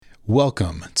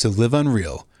Welcome to Live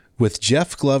Unreal with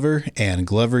Jeff Glover and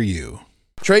Glover U.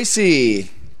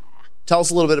 Tracy, tell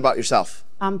us a little bit about yourself.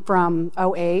 I'm from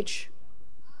OH.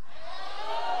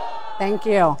 Thank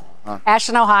you.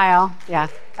 Ashton, Ohio. Yeah.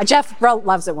 Jeff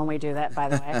loves it when we do that, by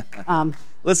the way.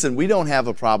 Listen, we don't have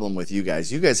a problem with you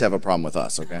guys. You guys have a problem with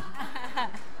us, okay?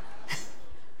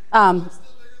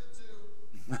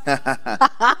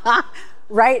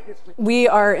 Right. We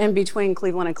are in between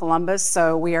Cleveland and Columbus,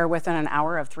 so we are within an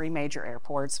hour of 3 major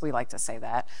airports. We like to say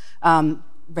that.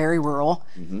 Very rural.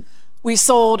 Mm-hmm. We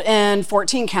sold in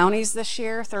 14 counties this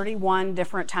year, 31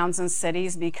 different towns and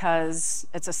cities, because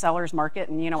it's a seller's market,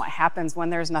 and you know what happens when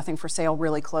there's nothing for sale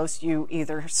really close. You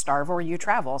either starve or you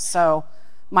travel. So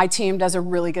my team does a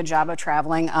really good job of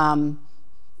traveling.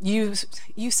 You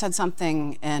said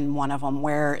something in one of them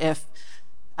where if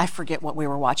I forget what we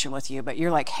were watching with you, but you're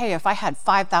like, hey, if I had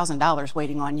 $5,000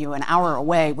 waiting on you an hour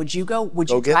away, would you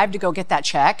drive to go get that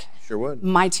check? Sure would.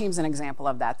 My team's an example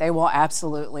of that. They will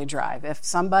absolutely drive. If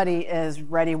somebody is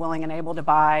ready, willing, and able to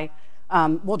buy,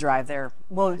 we'll drive there.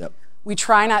 We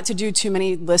try not to do too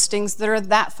many listings that are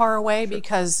that far away, sure,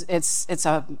 because it's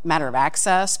a matter of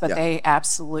access, but they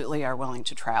absolutely are willing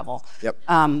to travel. Yep.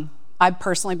 I've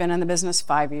personally been in the business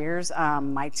 5 years.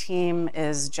 My team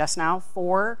is just now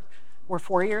 4. We're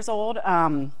 4 years old.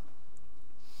 You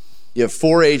have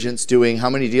 4 agents doing how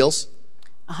many deals?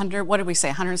 100, what did we say?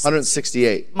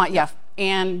 168. Yeah,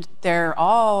 and they're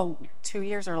all 2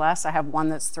 years or less. I have one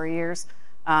that's 3 years.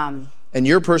 And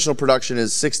your personal production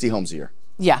is 60 homes a year?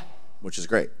 Yeah. Which is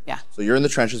great. Yeah. So you're in the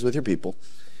trenches with your people.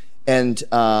 And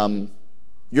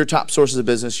your top sources of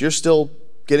business, you're still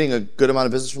getting a good amount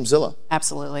of business from Zillow.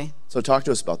 Absolutely. So talk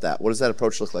to us about that. What does that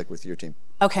approach look like with your team?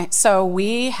 Okay, so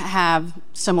we have,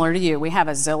 similar to you, we have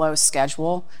a Zillow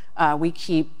schedule. We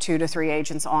keep 2 to 3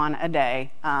 agents on a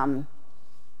day.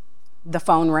 The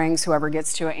phone rings, whoever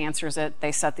gets to it answers it.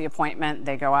 They set the appointment,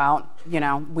 they go out. You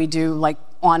know, we do like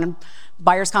on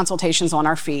buyer's consultations on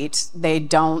our feet. They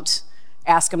don't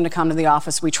ask them to come to the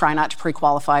office. We try not to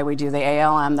pre-qualify. We do the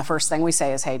ALM. The first thing we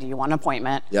say is, hey, do you want an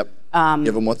appointment? Yep.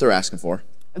 Give them what they're asking for.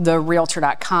 The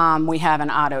Realtor.com, we have an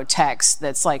auto text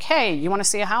that's like, hey, you want to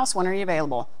see a house? When are you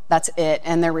available? That's it.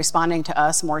 And they're responding to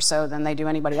us more so than they do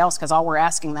anybody else, because all we're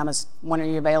asking them is, when are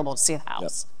you available to see the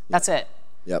house? Yep. That's it.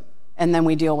 Yep. And then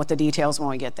we deal with the details when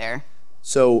we get there.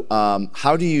 So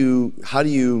how do you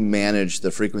manage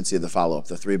the frequency of the follow-up,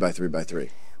 the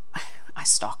 3x3x3? I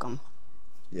stalk them.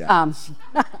 Yeah.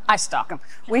 I stalk them.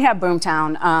 We have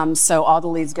Boomtown, so all the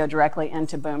leads go directly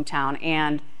into Boomtown.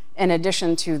 And in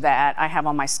addition to that, I have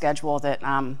on my schedule that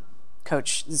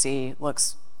Coach Z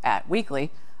looks at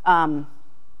weekly,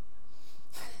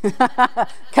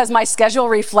 because my schedule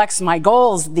reflects my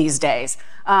goals these days.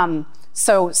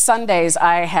 So Sundays,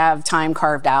 I have time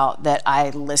carved out that I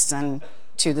listen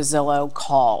to the Zillow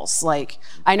calls. Like,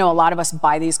 I know a lot of us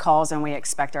buy these calls and we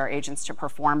expect our agents to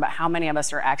perform, but how many of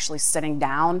us are actually sitting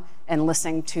down and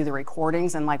listening to the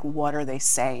recordings and like, what are they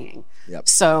saying? Yep.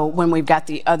 So when we've got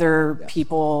the other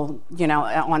people, you know,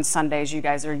 on Sundays, you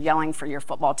guys are yelling for your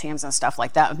football teams and stuff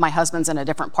like that. If my husband's in a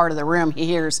different part of the room, he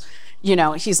hears, you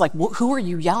know, he's like, who are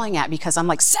you yelling at? Because I'm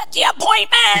like, set the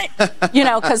appointment, you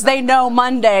know, because they know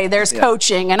Monday there's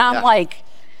coaching. And I'm like,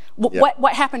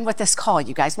 what happened with this call,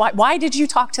 you guys? Why did you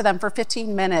talk to them for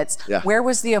 15 minutes? Yeah. Where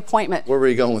was the appointment? Where were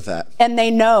you going with that? And they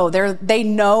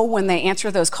know when they answer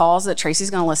those calls that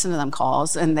Tracy's going to listen to them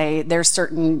calls, and there's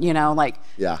certain, you know, like,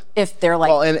 if they're like,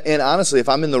 well, and honestly, if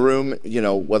I'm in the room, you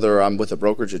know, whether I'm with a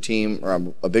brokerage, a team, or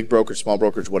I'm a big brokerage, small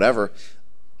brokerage, whatever,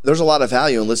 there's a lot of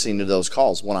value in listening to those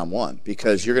calls one-on-one,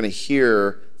 because you're going to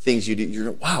hear things you do.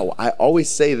 You're, wow, I always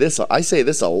say this. I say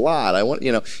this a lot. I want,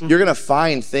 you know, you're going to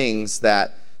find things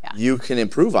that you can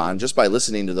improve on just by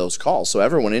listening to those calls. So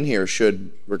everyone in here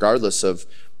should, regardless of,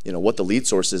 you know, what the lead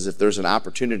source is, if there's an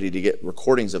opportunity to get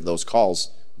recordings of those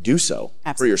calls, do so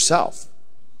for yourself.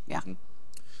 Yeah. Mm-hmm.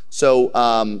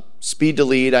 So speed to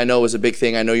lead, I know, is a big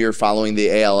thing. I know you're following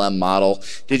the ALM model.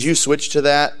 Did you switch to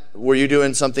that? Were you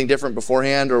doing something different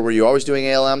beforehand, or were you always doing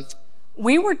ALM?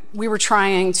 We were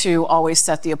trying to always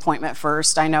set the appointment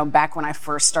first. I know back when I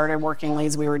first started working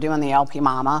leads, we were doing the LP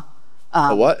Mama.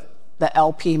 The what? The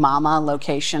LP Mama,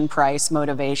 location, price,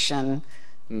 motivation,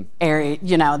 area,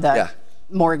 you know, the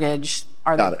mortgage.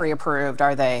 Are they pre-approved?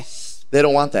 Are they? They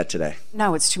don't want that today.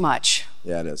 No, it's too much.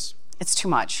 Yeah, it is. It's too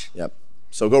much. Yep.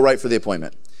 So go right for the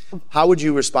appointment. How would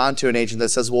you respond to an agent that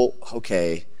says, well,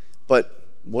 okay, but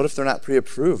what if they're not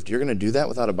pre-approved? You're going to do that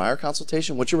without a buyer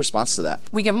consultation? What's your response to that?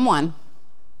 We give them one.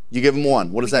 You give them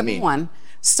one. What does that mean? One.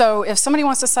 So if somebody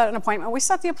wants to set an appointment, we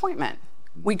set the appointment.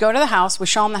 We go to the house, we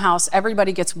show them the house,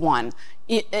 everybody gets one.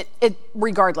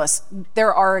 Regardless,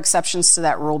 there are exceptions to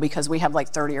that rule because we have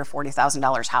like $30,000 or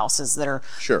 $40,000 houses that are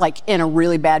like in a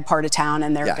really bad part of town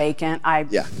and they're vacant. I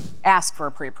ask for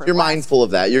a pre-approved. You're mindful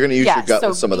of that. You're going to use your gut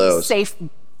with some of those. Safe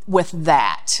with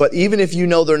that. But even if you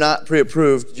know they're not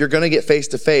pre-approved, you're going to get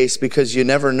face-to-face because you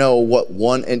never know what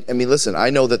one. And I mean, listen,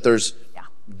 I know that there's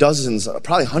dozens,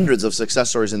 probably hundreds of success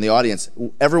stories in the audience.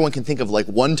 Everyone can think of like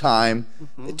one time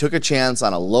it took a chance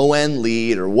on a low-end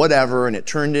lead or whatever, and it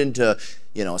turned into,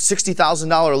 you know, a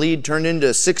 $60,000 lead turned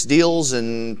into 6 deals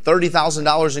and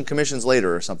 $30,000 in commissions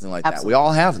later or something like that. We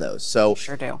all have those. So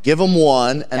sure do. Give them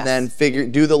one and then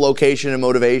do the location and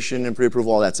motivation and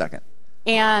pre-approval all that second.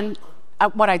 And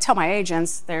what I tell my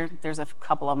agents, there's a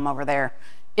couple of them over there,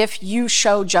 if you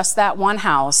show just that one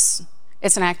house,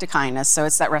 it's an act of kindness, so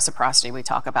it's that reciprocity we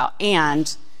talk about.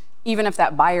 And even if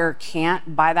that buyer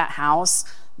can't buy that house,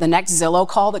 the next Zillow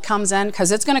call that comes in,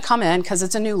 because it's going to come in because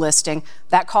it's a new listing,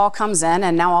 that call comes in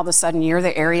and now all of a sudden you're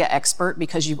the area expert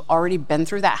because you've already been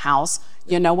through that house.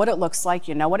 You know what it looks like,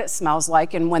 you know what it smells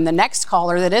like, and when the next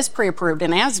caller that is pre-approved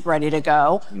and is ready to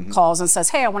go calls and says,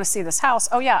 hey, I want to see this house.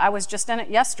 Oh yeah, I was just in it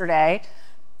yesterday.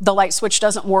 The light switch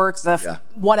doesn't work,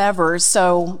 whatever.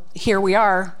 So here we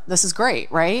are. This is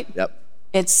great, right? Yep.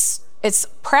 It's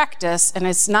practice, and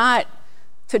it's not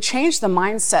to change the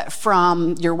mindset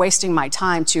from you're wasting my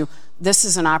time to this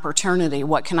is an opportunity.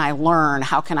 What can I learn?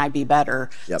 How can I be better?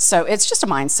 Yep. So it's just a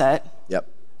mindset. Yep.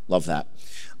 Love that.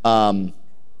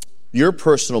 Your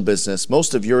personal business,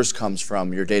 most of yours comes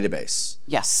from your database.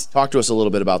 Yes. Talk to us a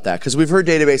little bit about that, because we've heard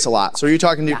database a lot. So are you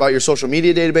talking about your social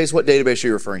media database? What database are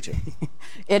you referring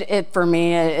to? For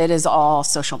me, it is all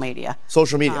social media.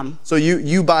 Social media. So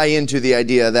you buy into the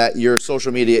idea that your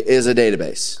social media is a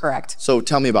database. Correct. So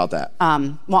tell me about that.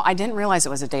 Well, I didn't realize it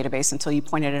was a database until you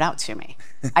pointed it out to me.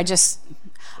 I just,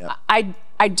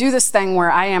 I do this thing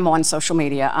where I am on social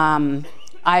media.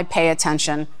 I pay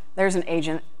attention. There's an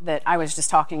agent that I was just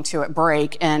talking to at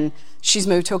break, and she's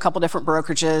moved to a couple different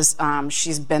brokerages.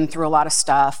 She's been through a lot of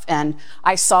stuff, and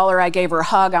I saw her, I gave her a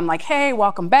hug. I'm like, hey,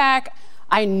 welcome back.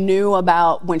 I knew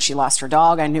about when she lost her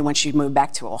dog. I knew when she moved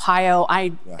back to Ohio.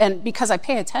 And because I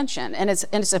pay attention, and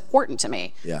it's important to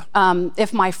me. Yeah.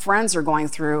 If my friends are going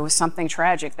through something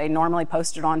tragic, they normally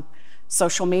post it on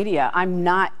social media. I'm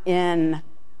not in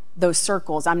those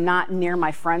circles. I'm not near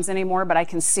my friends anymore, but I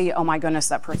can see, oh my goodness,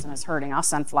 that person is hurting. I'll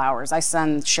send flowers. I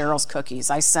send Cheryl's cookies.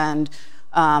 I send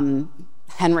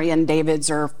Henry and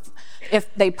David's, or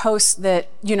if they post that,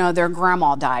 you know, their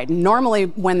grandma died. Normally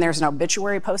when there's an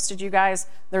obituary posted, you guys,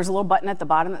 there's a little button at the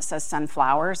bottom that says send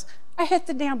flowers. I hit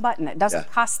the damn button. It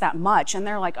doesn't cost that much. And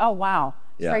they're like, oh wow,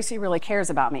 Tracy really cares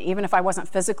about me. Even if I wasn't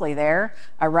physically there,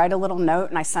 I write a little note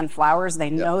and I send flowers. They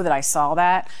know that I saw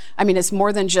that. I mean, it's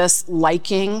more than just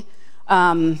liking.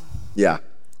 Liking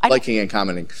and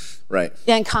commenting, right.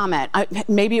 And comment.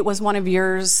 Maybe it was one of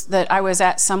yours that I was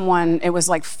at someone, it was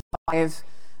like 5.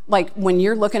 Like when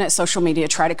you're looking at social media,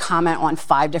 try to comment on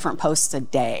 5 different posts a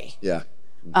day. Yeah.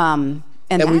 And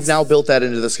we've now built that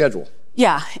into the schedule.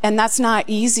 Yeah, and that's not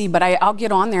easy, but I'll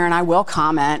get on there and I will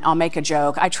comment. I'll make a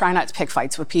joke. I try not to pick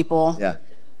fights with people. Yeah.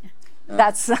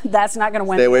 That's not going to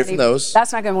win. Stay away from those.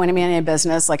 That's not going to win me any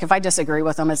business. Like if I disagree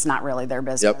with them, it's not really their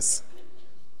business.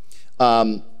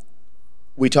 Yep.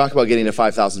 We talk about getting to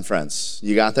 5,000 friends.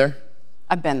 You got there?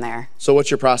 I've been there. So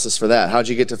what's your process for that? How'd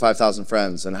you get to 5,000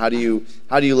 friends, and how do you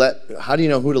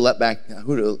know who to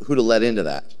let into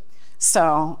that?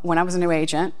 So when I was a new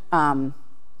agent, I'm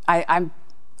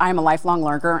a lifelong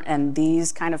learner, and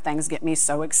these kind of things get me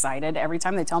so excited. Every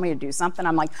time they tell me to do something,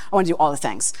 I'm like, I want to do all the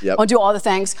things. I want to do all the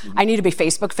things. I need to be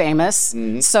Facebook famous.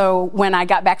 So when I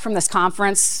got back from this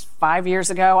conference 5 years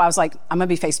ago, I was like, I'm going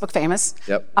to be Facebook famous.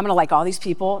 I'm going to like all these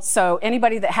people. So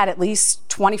anybody that had at least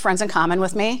 20 friends in common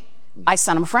with me, I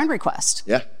sent them a friend request.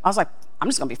 I was like, I'm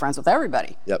just going to be friends with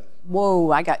everybody.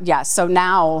 Whoa, so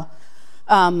now,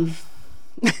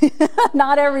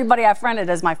 not everybody I friended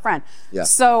is my friend.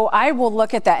 So I will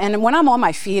look at that, and when I'm on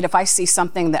my feed, if I see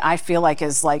something that I feel like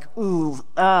is like,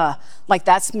 like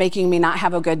that's making me not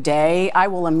have a good day, I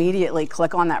will immediately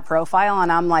click on that profile,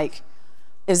 and I'm like,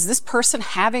 is this person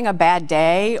having a bad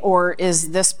day, or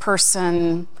is this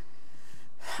person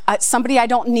somebody I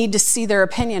don't need to see their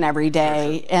opinion every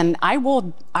day? And I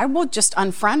will just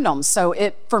unfriend them. So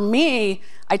for me,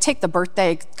 I take the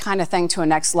birthday kind of thing to a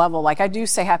next level. Like I do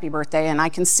say happy birthday, and I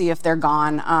can see if they're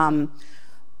gone.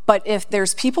 But if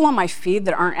there's people on my feed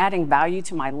that aren't adding value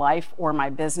to my life or my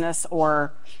business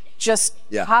or just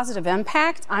Yeah. positive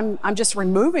impact, I'm just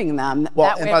removing them. Well,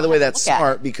 That and way by I the don't way, have to that's look at it.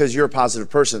 smart because you're a positive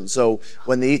person. So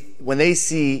when they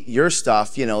see your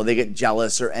stuff, they get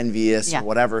jealous or envious Yeah. or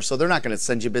whatever. So they're not going to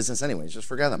send you business anyways. Just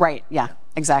forget them. Right. Yeah.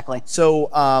 Exactly. So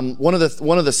one of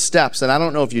the steps, and I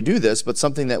don't know if you do this, but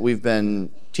something that we've been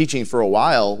teaching for a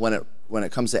while when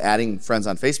it comes to adding friends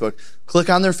on Facebook, click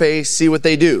on their face, see what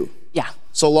they do. Yeah.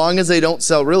 So long as they don't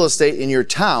sell real estate in your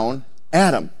town,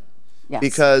 add them. Yes.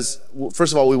 Because,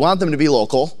 first of all, we want them to be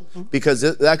local because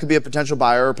that could be a potential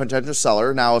buyer or a potential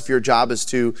seller. Now, if your job is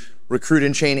to recruit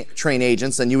and train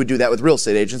agents, then you would do that with real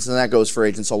estate agents, and that goes for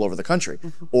agents all over the country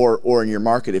or in your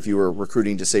market if you were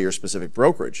recruiting to, say, your specific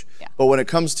brokerage. Yeah. But when it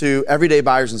comes to everyday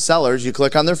buyers and sellers, you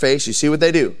click on their face, you see what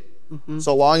they do.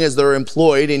 So long as they're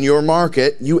employed in your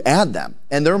market, you add them.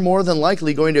 And they're more than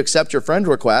likely going to accept your friend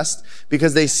request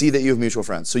because they see that you have mutual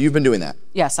friends. So you've been doing that.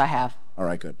 Yes, I have. All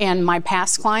right, good. And my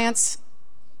past clients,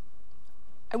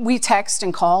 we text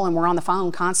and call and we're on the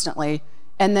phone constantly.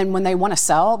 And then when they want to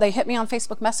sell, they hit me on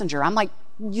Facebook Messenger. I'm like,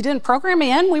 you didn't program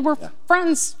me in? We were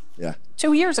friends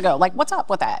 2 years ago. Like, what's up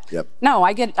with that? Yep. No,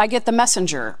 I get the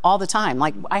Messenger all the time.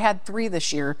 Like, I had 3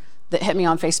 this year that hit me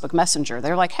on Facebook Messenger.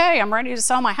 They're like, hey, I'm ready to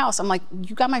sell my house. I'm like,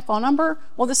 you got my phone number?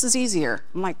 Well, this is easier.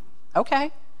 I'm like,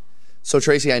 okay. So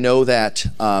Tracy, I know that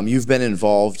you've been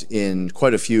involved in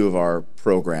quite a few of our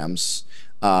programs.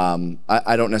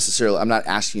 I don't necessarily, I'm not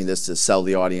asking you this to sell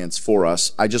the audience for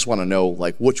us. I just want to know,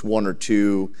 like, which 1 or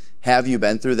 2 have you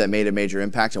been through that made a major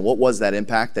impact, and what was that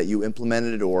impact that you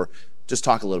implemented, or just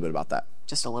talk a little bit about that.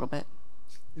 Just a little bit.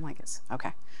 I guess.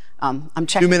 Okay. I'm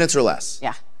checking. 2 minutes or less.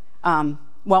 Yeah.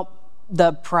 Well,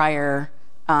 the prior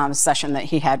session that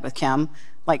he had with Kim,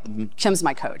 like, Kim's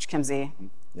my coach, Kim Z.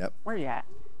 Yep. Where are you at?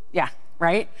 Yeah,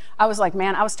 right? I was like,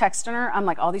 man, I was texting her. I'm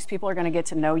like, all these people are going to get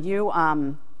to know you.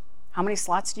 How many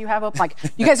slots do you have up? Like,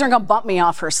 you guys aren't going to bump me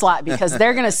off her slot because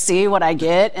they're going to see what I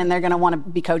get and they're going to want to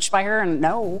be coached by her. And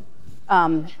no,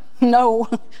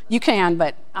 you can,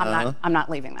 but I'm not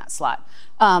leaving that slot.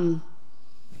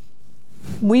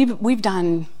 We've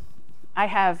done, I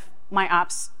have my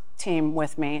ops team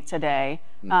with me today,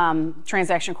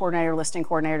 transaction coordinator, listing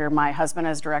coordinator. My husband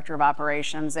is director of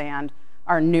operations, and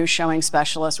our new showing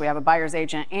specialist. We have a buyer's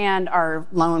agent, and our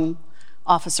loan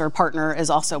officer partner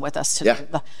is also with us today.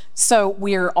 Yeah. So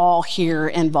we're all here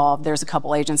involved. There's a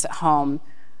couple agents at home.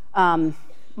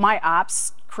 My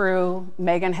ops crew,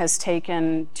 Megan has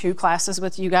taken 2 classes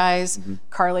with you guys.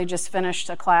 Carly just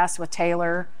finished a class with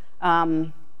Taylor.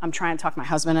 I'm trying to talk my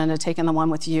husband into taking the one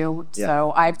with you. Yeah.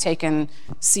 So I've taken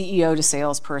CEO to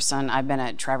salesperson. I've been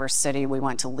at Traverse City. We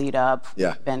went to Lead Up.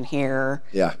 Yeah. Been here.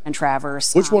 Yeah. And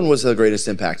Traverse. Which one was the greatest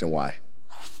impact and why?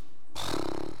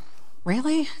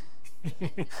 Really?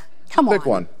 Come on. Pick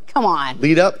one. Come on.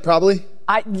 Lead Up, probably?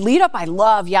 Lead Up I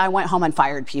love. Yeah, I went home and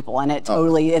fired people, and it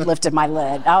totally it lifted my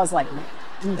lid. I was like,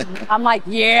 I'm like,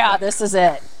 yeah, this is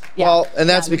it. Yeah. Well, and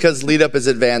that's because Lead Up is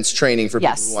advanced training for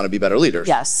people who want to be better leaders.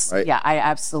 Yes. Right? Yeah, I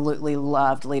absolutely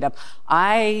loved Lead Up.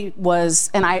 I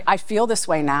feel this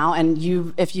way now,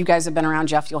 and if you guys have been around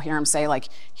Jeff, you'll hear him say, like,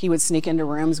 he would sneak into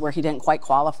rooms where he didn't quite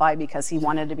qualify because he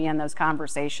wanted to be in those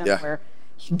conversations where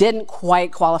he didn't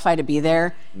quite qualify to be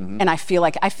there. And I feel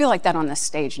like that on this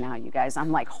stage now, you guys.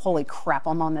 I'm like, holy crap,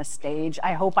 I'm on this stage.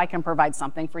 I hope I can provide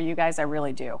something for you guys. I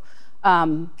really do.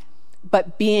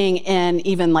 But being in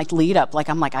even like Lead Up, like,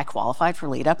 I'm like, I qualified for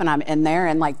Lead Up, and I'm in there,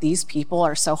 and like, these people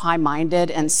are so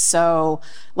high-minded and so,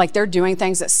 like, they're doing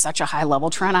things at such a high level.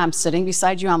 Trent, I'm sitting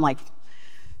beside you, I'm like,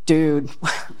 dude.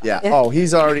 Yeah.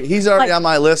 He's already like, on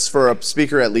my list for a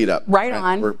speaker at Lead Up. Right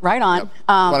on. Yep.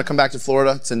 Want to come back to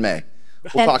Florida? It's in May.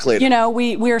 We'll talk later. You know,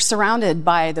 we are surrounded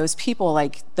by those people,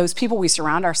 like those people we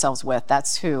surround ourselves with.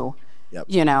 That's who,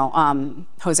 you know,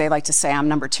 Jose liked to say I'm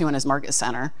number 2 in his market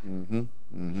center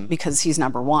because he's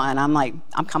number 1. I'm like,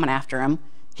 I'm coming after him.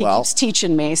 He keeps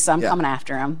teaching me, so I'm coming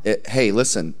after him. Hey,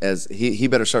 listen, as he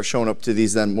better start showing up to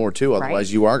these then more too,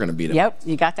 otherwise you are going to beat him. Yep,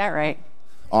 you got that right.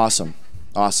 Awesome.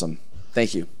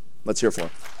 Thank you. Let's hear for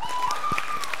it.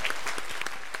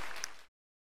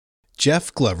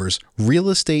 Jeff Glover's real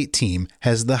estate team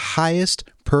has the highest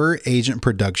per agent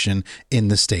production in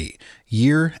the state,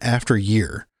 year after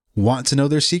year. Want to know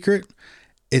their secret?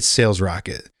 It's Sales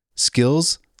Rocket.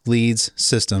 Skills, leads,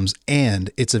 systems, and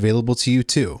it's available to you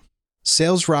too.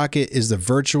 Sales Rocket is the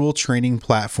virtual training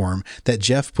platform that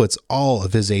Jeff puts all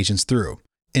of his agents through.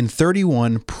 In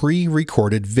 31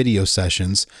 pre-recorded video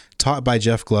sessions taught by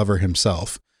Jeff Glover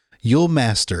himself, you'll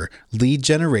master lead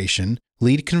generation,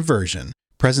 lead conversion,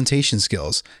 presentation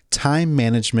skills, time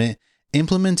management,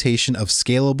 implementation of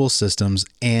scalable systems,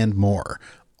 and more,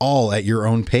 all at your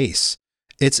own pace.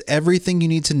 It's everything you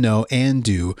need to know and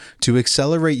do to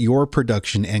accelerate your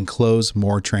production and close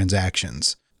more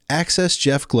transactions. Access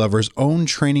Jeff Glover's own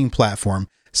training platform,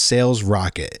 Sales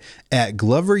Rocket, at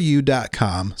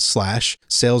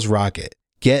gloveru.com/salesrocket.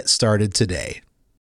 Get started today.